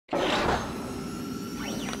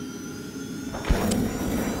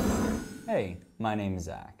Hey, my name is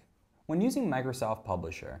Zach. When using Microsoft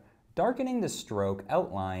Publisher, darkening the stroke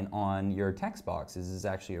outline on your text boxes is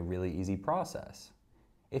actually a really easy process.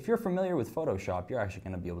 If you're familiar with Photoshop, you're actually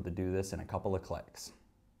going to be able to do this in a couple of clicks.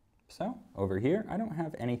 So over here, I don't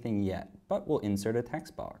have anything yet, but we'll insert a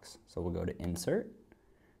text box. So we'll go to Insert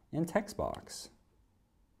and Text Box.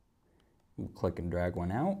 We'll click and drag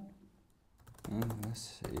one out. And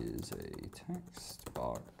this is a text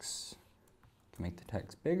box. We can make the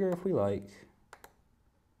text bigger if we like.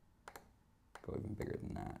 Go even bigger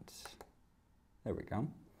than that. There we go.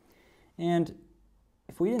 And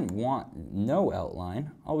if we didn't want no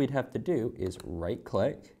outline, all we'd have to do is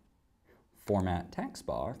right-click, Format Text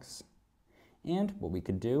Box, and what we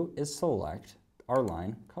could do is select our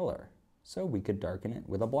line color. So we could darken it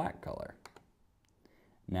with a black color.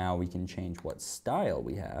 Now we can change what style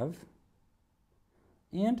we have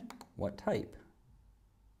and what type.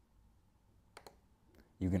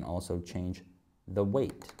 You can also change the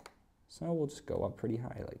weight. So we'll just go up pretty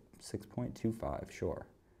high, like 6.25, sure.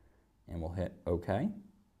 And we'll hit OK.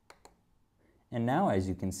 And now, as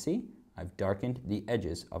you can see, I've darkened the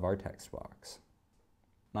edges of our text box.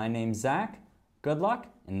 My name's Zach. Good luck,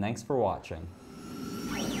 and thanks for watching.